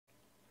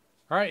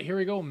All right, here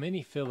we go.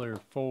 Mini filler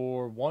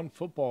for one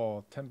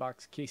football.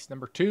 10-box case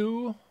number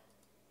 2.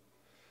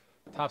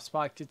 Top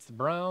spot gets the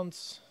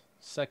Browns.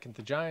 Second,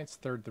 the Giants.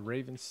 Third, the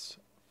Ravens.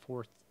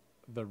 Fourth,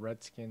 the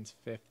Redskins.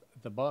 Fifth,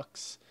 the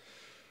Bucks.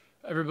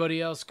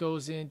 Everybody else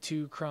goes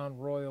into Crown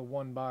Royal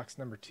 1 box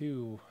number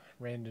 2.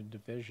 Random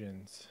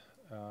divisions.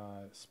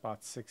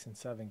 Spots 6 and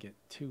 7 get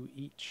 2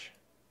 each.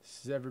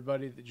 This is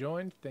everybody that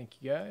joined.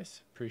 Thank you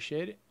guys.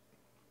 Appreciate it.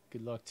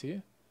 Good luck to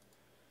you.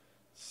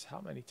 This is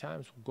how many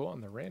times we'll go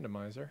on the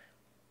randomizer.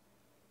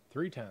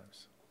 3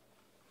 times.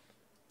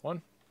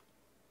 1,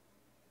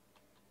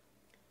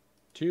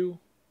 2,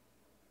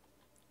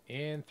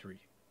 and 3.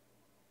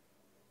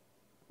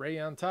 Ray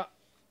on top.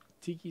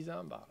 Tiki's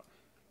on bottom.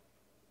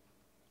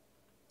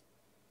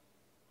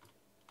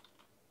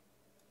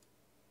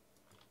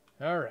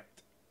 All right.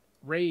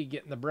 Ray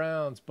getting the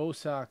Browns, Bo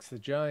Sox, the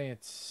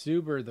Giants,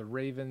 Suber, the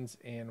Ravens,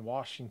 and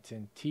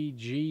Washington.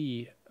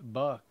 TG,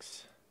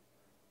 Bucks.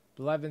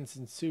 Blevins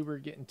and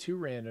Suber getting 2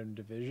 random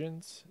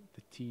divisions.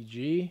 The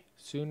TG,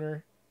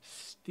 Sooner,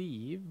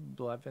 Steve,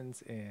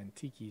 Blevins, and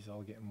Tiki's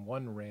all getting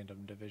 1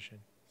 random division.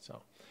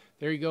 So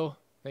there you go.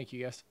 Thank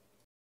you, guys.